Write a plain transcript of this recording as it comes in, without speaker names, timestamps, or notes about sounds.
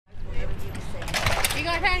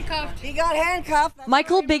got handcuffed. He got handcuffed.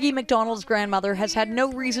 Michael Biggie McDonald's grandmother has had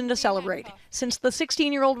no reason to celebrate since the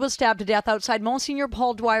 16-year-old was stabbed to death outside Monsignor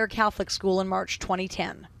Paul Dwyer Catholic School in March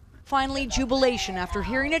 2010. Finally, jubilation after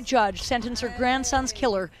hearing a judge sentence her grandson's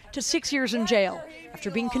killer to 6 years in jail after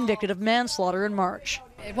being convicted of manslaughter in March.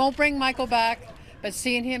 It won't bring Michael back, but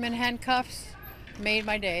seeing him in handcuffs made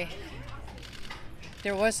my day.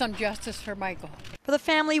 There was some justice for Michael. For the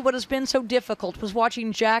family, what has been so difficult was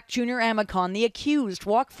watching Jack Jr. Amicon, the accused,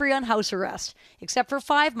 walk free on house arrest, except for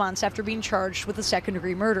 5 months after being charged with a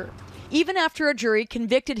second-degree murder. Even after a jury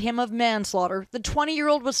convicted him of manslaughter, the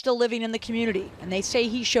 20-year-old was still living in the community, and they say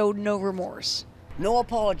he showed no remorse. No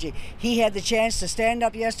apology. He had the chance to stand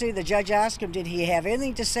up yesterday. The judge asked him, did he have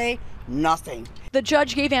anything to say? Nothing. The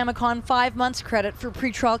judge gave Amicon 5 months credit for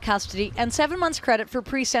pretrial custody and 7 months credit for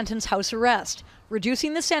pre-sentence house arrest,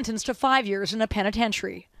 reducing the sentence to 5 years in a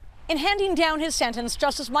penitentiary. In handing down his sentence,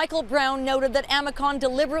 Justice Michael Brown noted that Amicon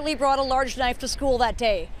deliberately brought a large knife to school that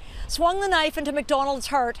day, swung the knife into McDonald's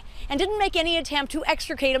heart, and didn't make any attempt to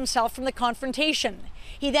extricate himself from the confrontation.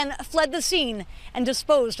 He then fled the scene and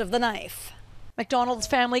disposed of the knife. McDonald's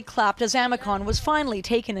family clapped as Amicon was finally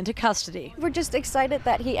taken into custody. We're just excited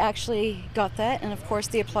that he actually got that, and of course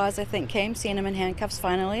the applause, I think, came seeing him in handcuffs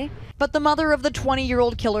finally. But the mother of the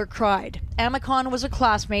 20-year-old killer cried. Amicon was a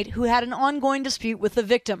classmate who had an ongoing dispute with the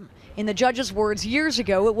victim. In the judge's words, years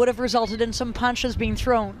ago it would have resulted in some punches being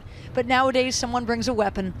thrown. But nowadays someone brings a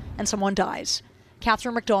weapon and someone dies.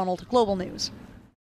 Catherine McDonald, Global News.